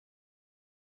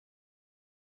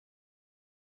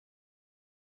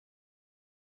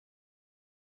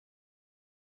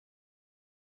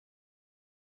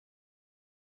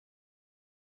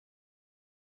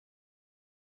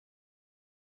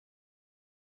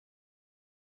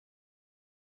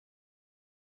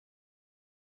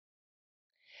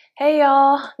Hey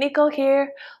y'all, Nico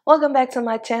here. Welcome back to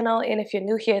my channel, and if you're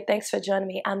new here, thanks for joining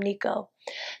me. I'm Nico.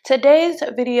 Today's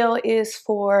video is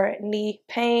for knee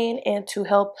pain and to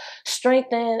help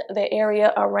strengthen the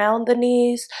area around the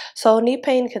knees. So knee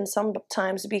pain can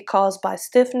sometimes be caused by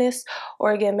stiffness,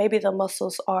 or again, maybe the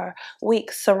muscles are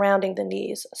weak surrounding the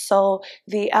knees. So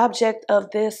the object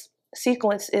of this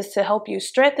sequence is to help you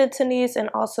strengthen the knees and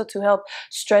also to help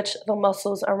stretch the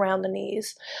muscles around the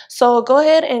knees. So go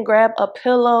ahead and grab a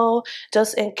pillow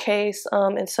just in case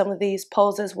in some of these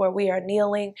poses where we are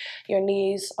kneeling, your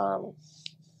knees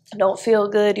don't feel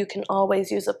good. You can always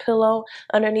use a pillow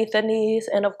underneath the knees,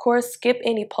 and of course skip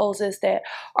any poses that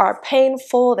are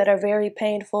painful, that are very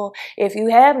painful. If you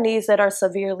have knees that are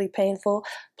severely painful,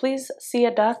 please see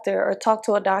a doctor or talk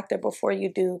to a doctor before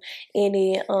you do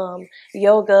any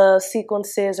yoga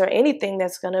sequences or anything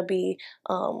that's going to be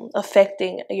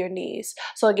affecting your knees.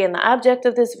 So again, the object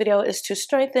of this video is to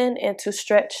strengthen and to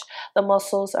stretch the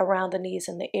muscles around the knees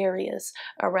and the areas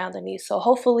around the knees. So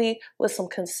hopefully with some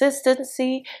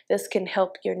consistency, this can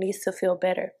help your knees to feel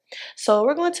better. So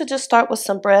we're going to just start with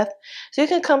some breath. So you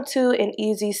can come to an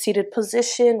easy seated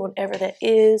position, whatever that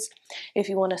is. If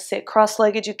you want to sit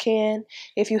cross-legged, you can.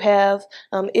 If you have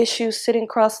issues sitting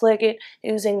cross-legged,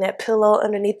 using that pillow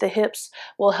underneath the hips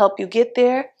will help you get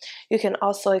there. You can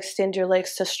also extend your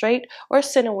legs to straight or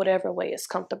sit in whatever way is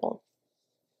comfortable.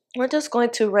 We're just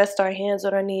going to rest our hands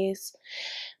on our knees,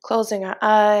 closing our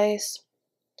eyes.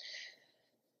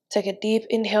 Take a deep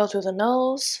inhale through the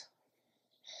nose.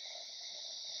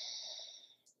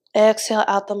 Exhale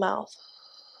out the mouth.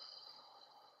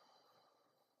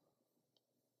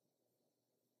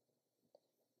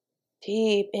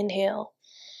 Deep inhale.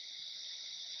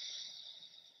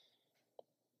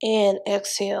 And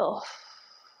exhale.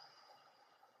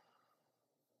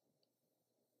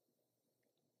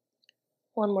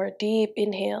 One more deep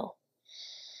inhale.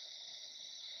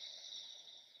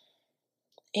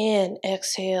 And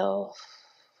exhale.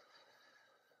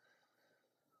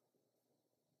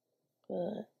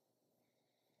 Good.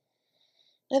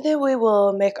 And then we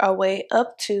will make our way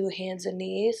up to hands and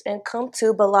knees and come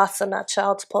to Balasana,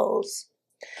 child's pose.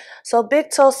 So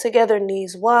big toes together,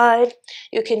 knees wide.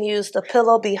 You can use the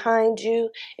pillow behind you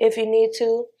if you need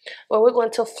to. But we're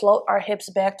going to float our hips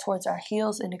back towards our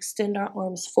heels and extend our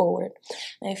arms forward.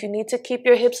 And if you need to keep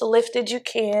your hips lifted, you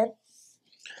can.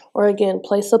 Or again,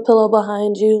 place a pillow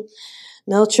behind you.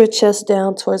 Melt your chest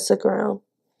down towards the ground.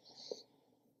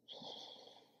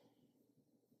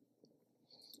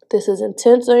 This is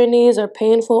intense on your knees or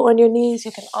painful on your knees.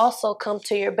 You can also come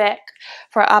to your back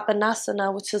for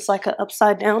Apanasana, which is like an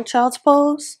upside down child's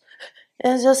pose,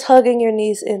 and just hugging your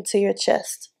knees into your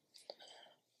chest.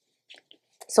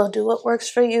 So do what works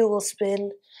for you. We'll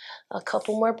spend a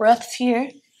couple more breaths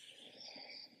here.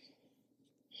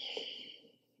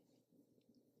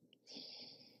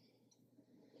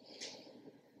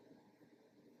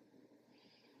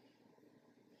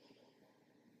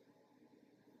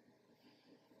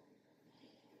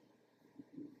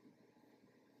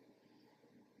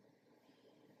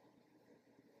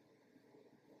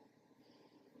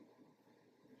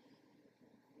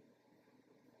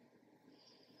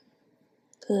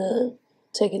 Good.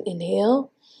 Take an inhale.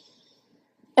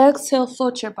 Exhale,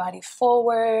 float your body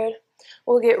forward.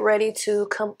 We'll get ready to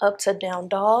come up to down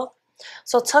dog.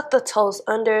 So tuck the toes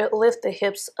under, lift the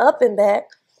hips up and back.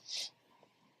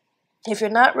 If you're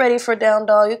not ready for down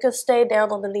dog, you can stay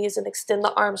down on the knees and extend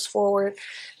the arms forward.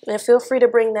 And feel free to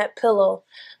bring that pillow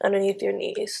underneath your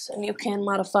knees. And you can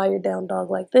modify your down dog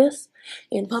like this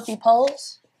in puppy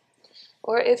pose.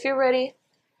 Or if you're ready,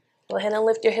 go ahead and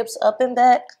lift your hips up and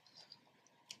back.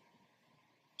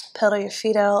 Pedal your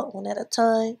feet out one at a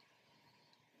time.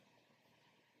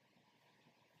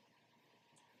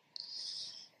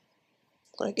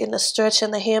 We're getting a stretch in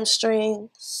the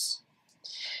hamstrings,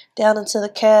 down into the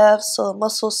calves, so the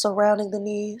muscles surrounding the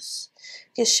knees.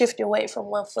 You can shift your weight from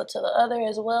one foot to the other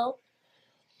as well.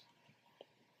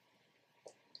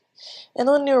 And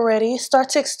when you're ready, start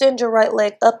to extend your right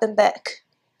leg up and back.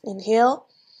 Inhale.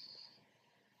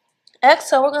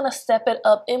 Exhale, we're going to step it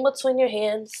up in between your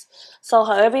hands. So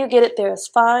however you get it there is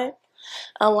fine.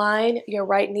 Align your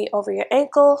right knee over your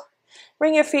ankle.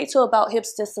 Bring your feet to about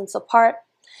hips distance apart.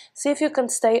 See if you can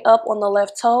stay up on the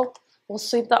left toe. We'll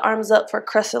sweep the arms up for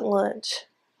crescent lunge.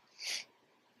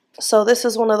 So this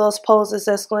is one of those poses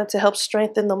that's going to help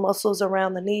strengthen the muscles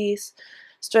around the knees,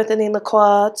 strengthening the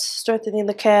quads, strengthening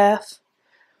the calf.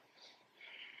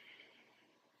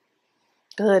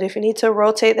 Good. If you need to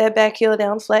rotate that back heel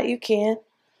down flat, you can.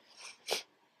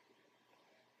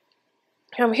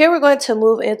 From here, we're going to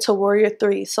move into Warrior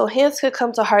 3. So hands could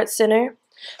come to heart center.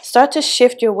 Start to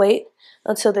shift your weight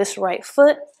onto this right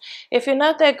foot. If you're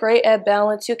not that great at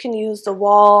balance, you can use the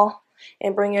wall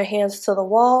and bring your hands to the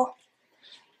wall.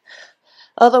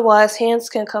 Otherwise, hands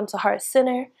can come to heart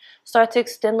center. Start to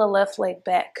extend the left leg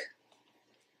back.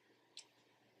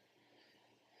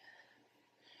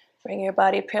 Bring your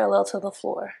body parallel to the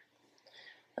floor.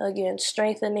 Again,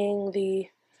 strengthening the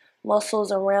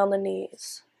muscles around the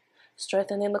knees.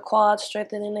 Strengthening the quads,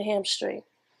 strengthening the hamstring.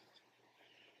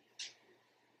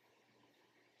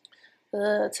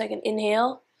 Take an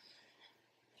inhale.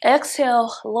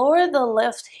 Exhale, lower the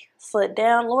left foot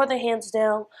down, lower the hands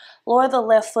down, lower the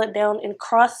left foot down and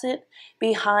cross it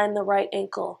behind the right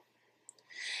ankle.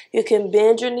 You can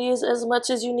bend your knees as much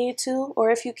as you need to, or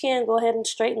if you can, go ahead and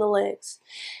straighten the legs.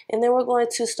 And then we're going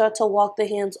to start to walk the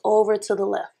hands over to the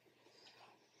left.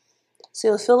 So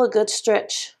you'll feel a good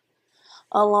stretch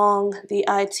along the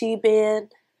IT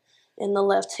band in the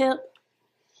left hip.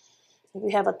 If you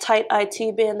have a tight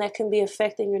IT band, that can be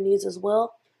affecting your knees as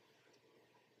well.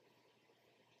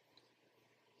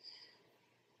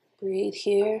 Breathe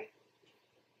here.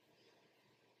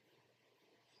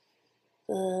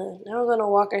 Good. Now we're going to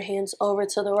walk our hands over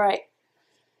to the right.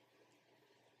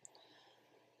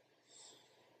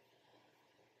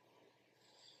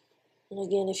 And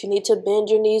again, if you need to bend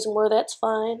your knees more, that's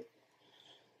fine.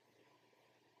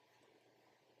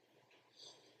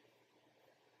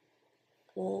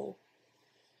 Good.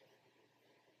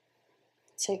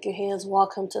 Take your hands,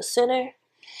 walk them to center.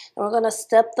 And we're going to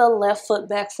step the left foot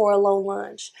back for a low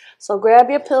lunge. So grab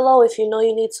your pillow if you know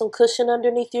you need some cushion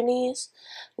underneath your knees.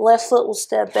 Left foot will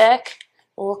step back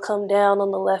and we'll come down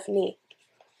on the left knee.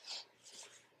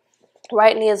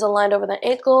 Right knee is aligned over the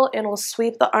ankle and we'll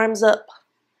sweep the arms up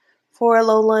for a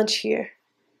low lunge here.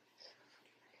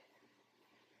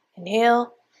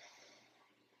 Inhale.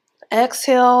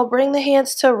 Exhale, bring the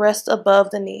hands to rest above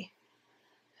the knee.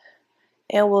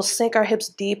 And we'll sink our hips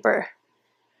deeper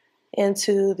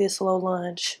into this low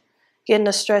lunge. Getting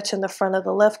a stretch in the front of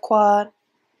the left quad.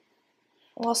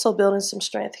 Also building some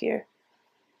strength here.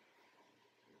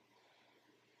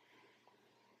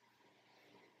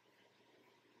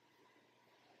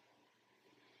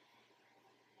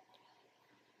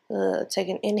 Take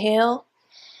an inhale.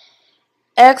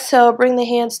 Exhale, bring the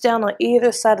hands down on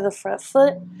either side of the front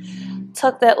foot.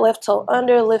 Tuck that left toe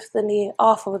under, lift the knee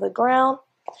off of the ground.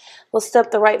 We'll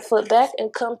step the right foot back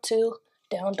and come to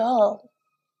down dog.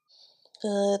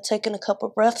 Taking a couple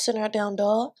breaths in our down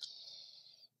dog.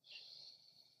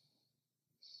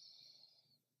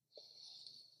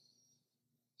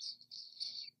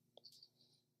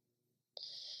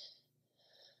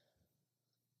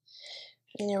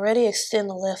 When you're ready, extend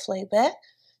the left leg back.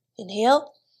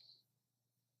 Inhale.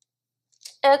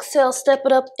 Exhale, step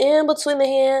it up in between the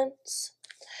hands.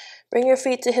 Bring your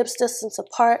feet to hips distance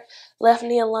apart. Left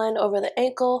knee aligned over the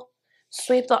ankle.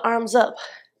 Sweep the arms up.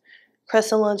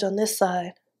 Crescent lunge on this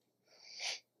side.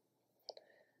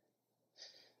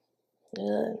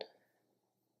 Good.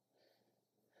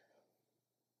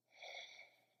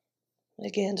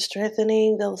 Again,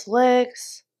 strengthening those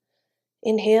legs.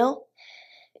 Inhale.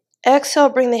 Exhale,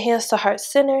 bring the hands to heart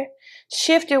center.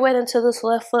 Shift your weight into this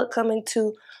left foot, coming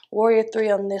to warrior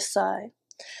three on this side.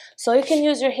 So you can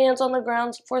use your hands on the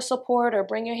ground for support, or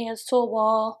bring your hands to a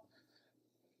wall,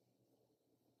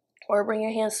 or bring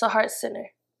your hands to heart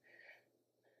center.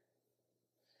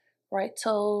 Right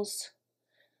toes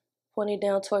pointing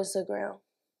down towards the ground.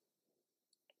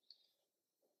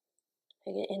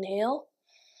 Again, inhale.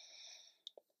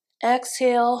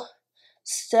 Exhale,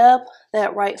 step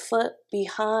that right foot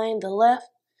behind the left.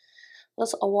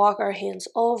 Let's walk our hands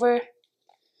over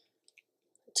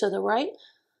to the right.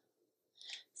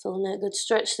 Feeling that good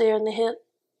stretch there in the hip.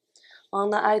 On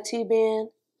the IT band.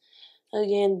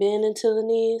 Again, bend into the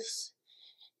knees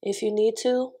if you need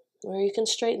to, or you can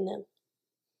straighten them.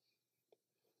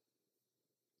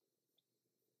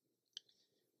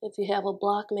 If you have a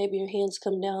block, maybe your hands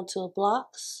come down to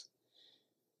blocks.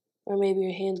 Or maybe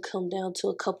your hands come down to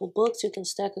a couple books. You can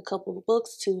stack a couple of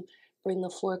books to bring the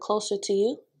floor closer to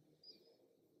you.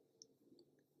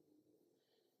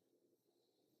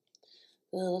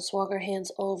 Let's walk our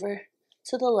hands over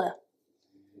to the left.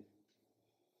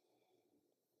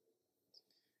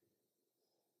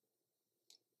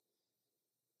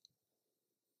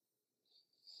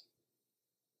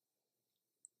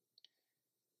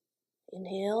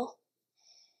 Inhale.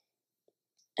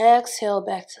 Exhale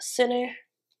back to center.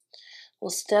 We'll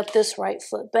step this right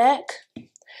foot back.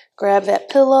 Grab that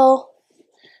pillow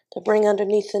to bring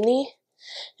underneath the knee.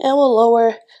 And we'll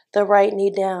lower the right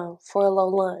knee down for a low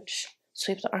lunge.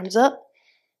 Sweep the arms up.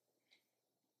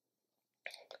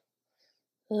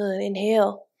 Good.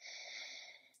 Inhale.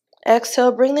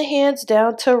 Exhale, bring the hands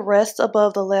down to rest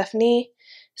above the left knee.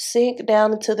 Sink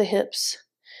down into the hips.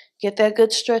 Get that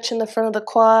good stretch in the front of the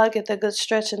quad. Get that good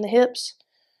stretch in the hips.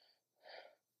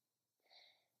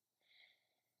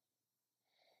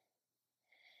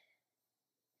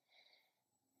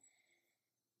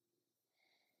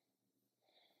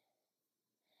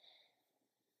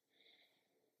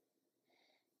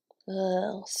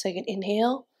 Second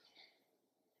inhale.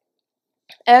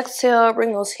 Exhale,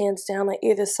 bring those hands down on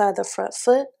either side of the front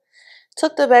foot.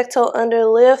 Tuck the back toe under,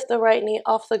 lift the right knee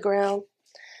off the ground.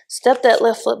 Step that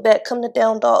left foot back, come to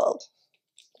down dog.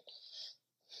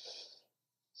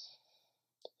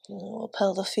 And we'll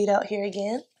pedal the feet out here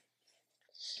again.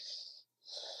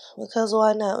 Because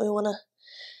why not? We want to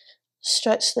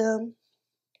stretch them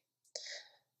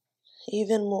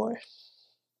even more.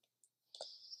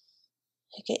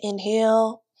 Take an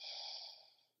inhale.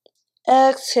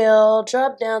 Exhale,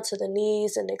 drop down to the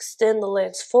knees and extend the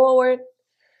legs forward.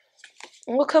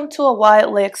 And we'll come to a wide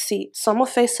leg seat. So I'm going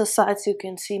to face the side so you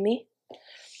can see me.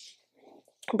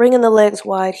 Bringing the legs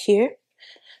wide here.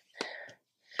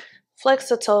 Flex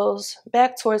the toes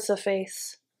back towards the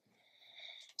face.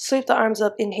 Sweep the arms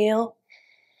up, inhale.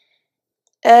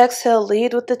 Exhale,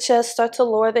 lead with the chest. Start to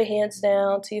lower the hands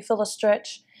down till you feel a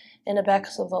stretch in the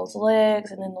backs of those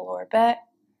legs and in the lower back.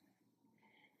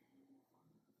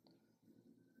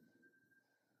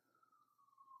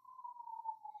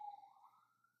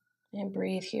 And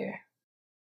breathe here.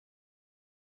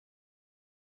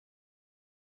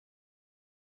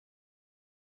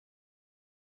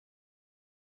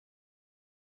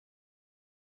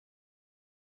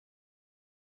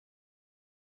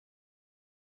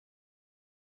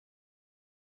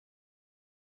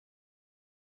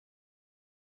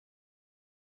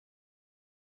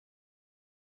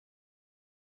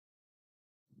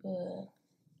 Good.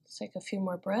 Let's take a few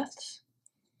more breaths.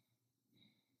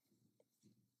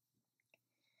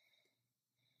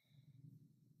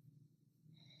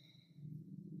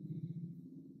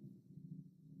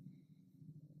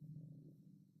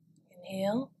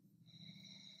 Inhale.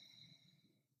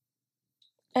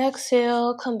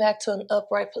 Exhale, come back to an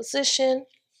upright position.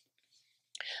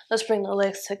 Let's bring the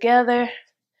legs together.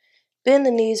 Bend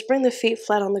the knees, bring the feet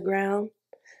flat on the ground.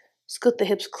 Scoot the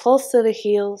hips close to the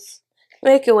heels.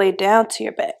 Make your way down to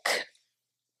your back.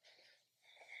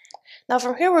 Now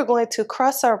from here, we're going to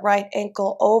cross our right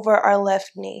ankle over our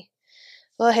left knee.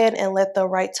 Go ahead and let the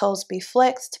right toes be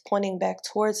flexed, pointing back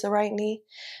towards the right knee.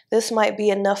 This might be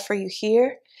enough for you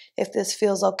here. If this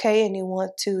feels okay and you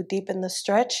want to deepen the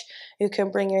stretch, you can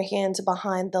bring your hands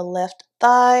behind the left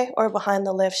thigh or behind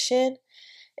the left shin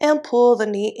and pull the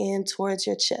knee in towards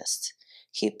your chest.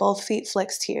 Keep both feet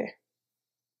flexed here.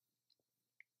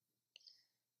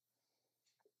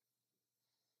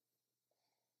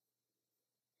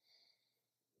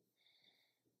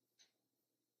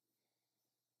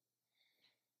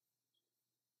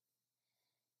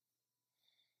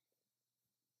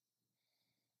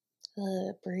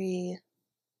 Good, breathe.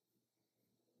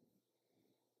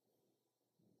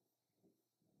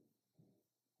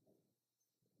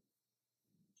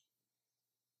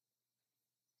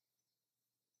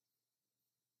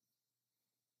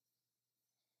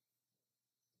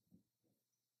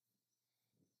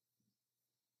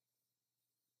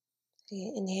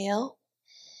 Inhale.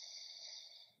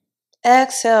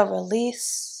 Exhale,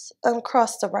 release.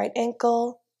 Uncross the right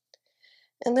ankle.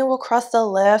 And then we'll cross the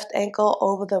left ankle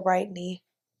over the right knee.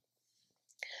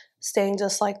 Staying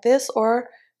just like this, or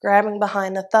grabbing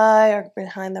behind the thigh or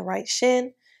behind the right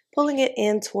shin, pulling it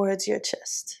in towards your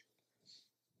chest.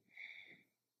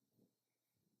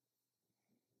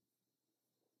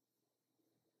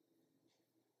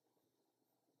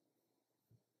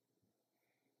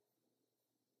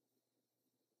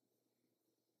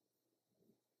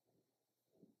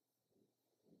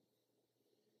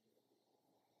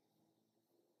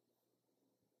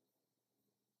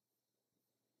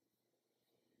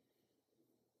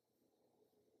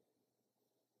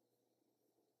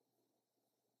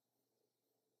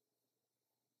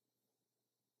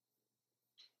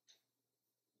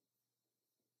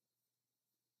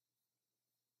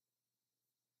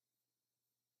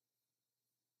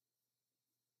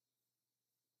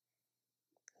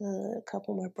 Good. A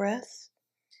couple more breaths.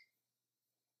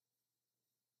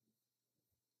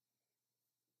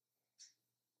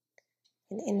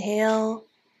 And inhale.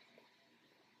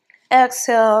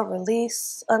 Exhale,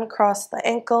 release, uncross the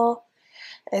ankle.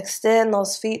 Extend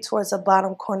those feet towards the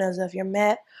bottom corners of your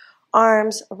mat.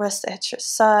 Arms rest at your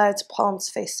sides, palms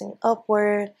facing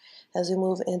upward as we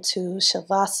move into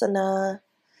Shavasana.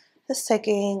 Just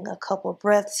taking a couple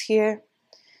breaths here.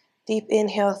 Deep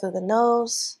inhale through the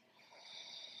nose.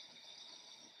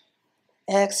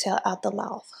 Exhale out the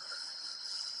mouth.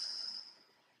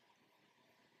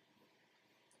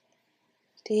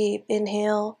 Deep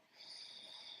inhale.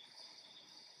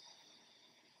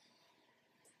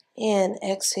 And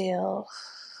exhale.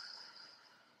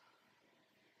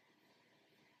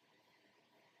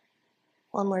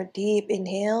 One more deep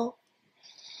inhale.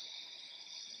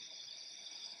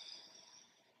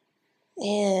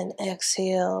 And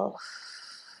exhale.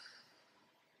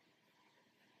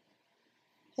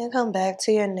 And come back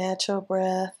to your natural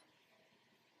breath.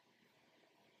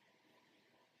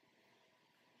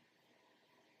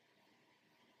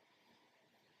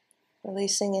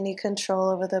 Releasing any control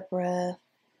over the breath.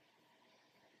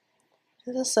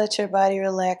 And just let your body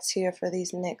relax here for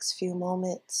these next few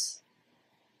moments.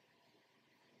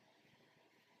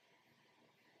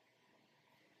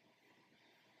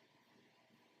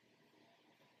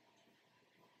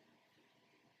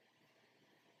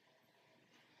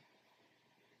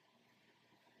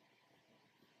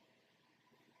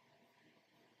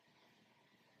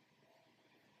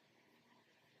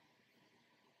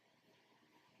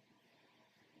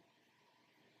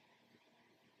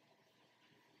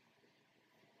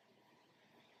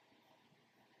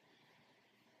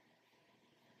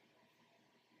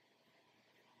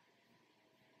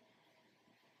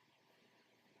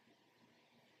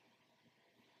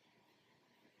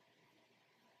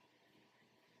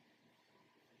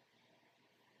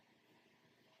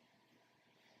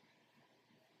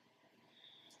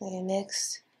 And your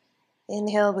next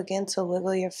inhale, begin to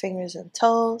wiggle your fingers and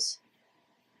toes.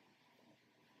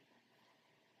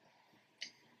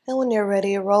 And when you're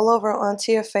ready, roll over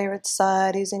onto your favorite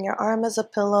side, using your arm as a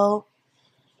pillow.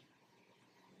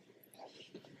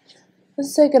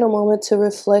 Just taking a moment to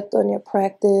reflect on your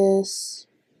practice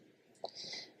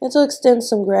and to extend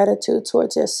some gratitude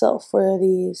towards yourself for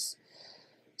these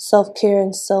self-care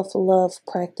and self-love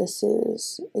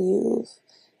practices you've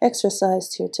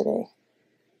exercised here today.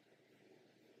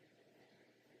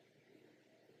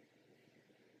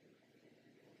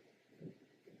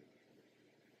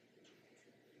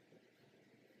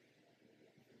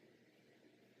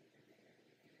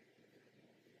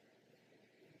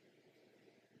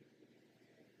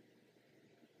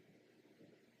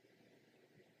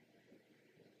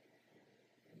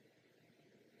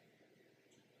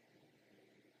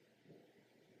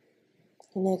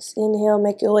 Your next inhale,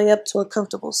 make your way up to a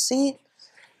comfortable seat.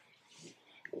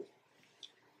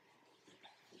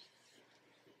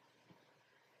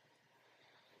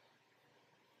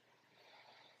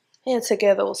 And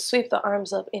together we'll sweep the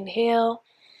arms up. Inhale.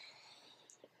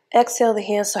 Exhale the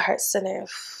hands to heart center.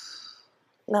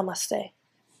 Namaste.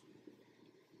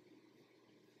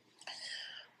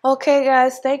 Okay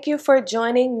guys, thank you for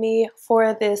joining me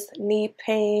for this knee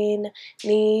pain,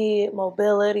 knee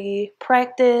mobility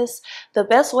practice. The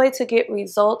best way to get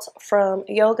results from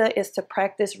yoga is to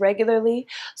practice regularly.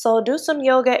 So do some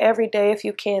yoga every day if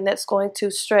you can. That's going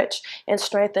to stretch and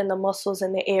strengthen the muscles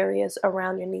in the areas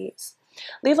around your knees.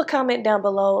 Leave a comment down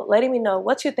below letting me know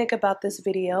what you think about this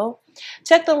video.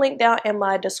 Check the link down in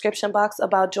my description box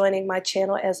about joining my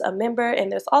channel as a member, and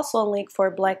there's also a link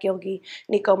for Black Yogi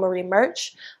Nico Marie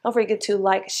merch. Don't forget to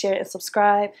like, share, and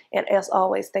subscribe. And as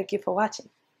always, thank you for watching.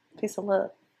 Peace and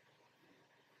love.